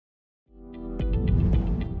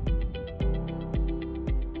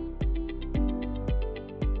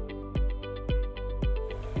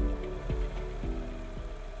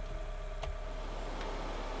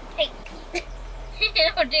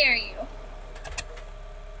How dare you?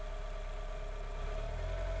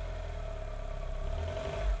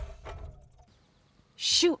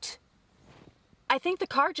 Shoot! I think the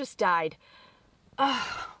car just died.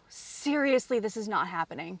 Oh, seriously, this is not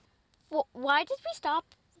happening. Why did we stop?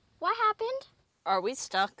 What happened? Are we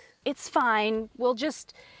stuck? It's fine. We'll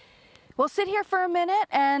sit here for a minute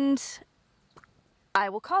and I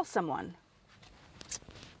will call someone.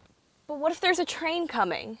 But what if there's a train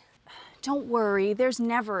coming? Don't worry, there's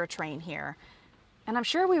never a train here. And I'm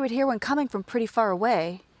sure we would hear one coming from pretty far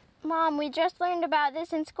away. Mom, we just learned about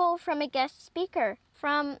this in school from a guest speaker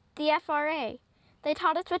from the FRA. They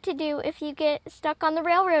taught us what to do if you get stuck on the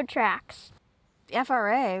railroad tracks. The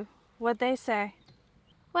FRA? What'd they say?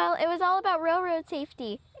 Well, it was all about railroad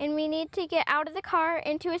safety, and we need to get out of the car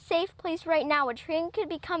into a safe place right now. A train could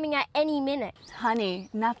be coming at any minute.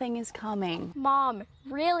 Honey, nothing is coming. Mom,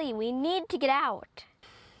 really, we need to get out.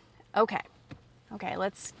 Okay,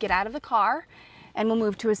 let's get out of the car and we'll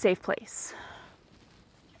move to a safe place.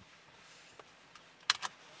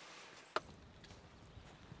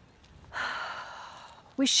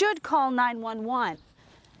 We should call 911,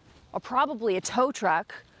 or probably a tow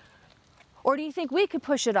truck. Or do you think we could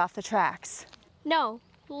push it off the tracks? No,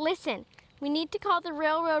 listen. We need to call the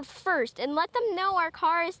railroad first and let them know our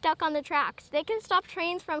car is stuck on the tracks. They can stop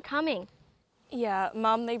trains from coming. Yeah,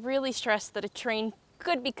 Mom, they really stressed that a train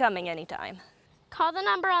could be coming anytime. Call the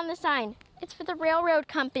number on the sign. It's for the railroad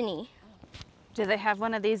company. Do they have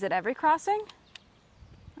one of these at every crossing?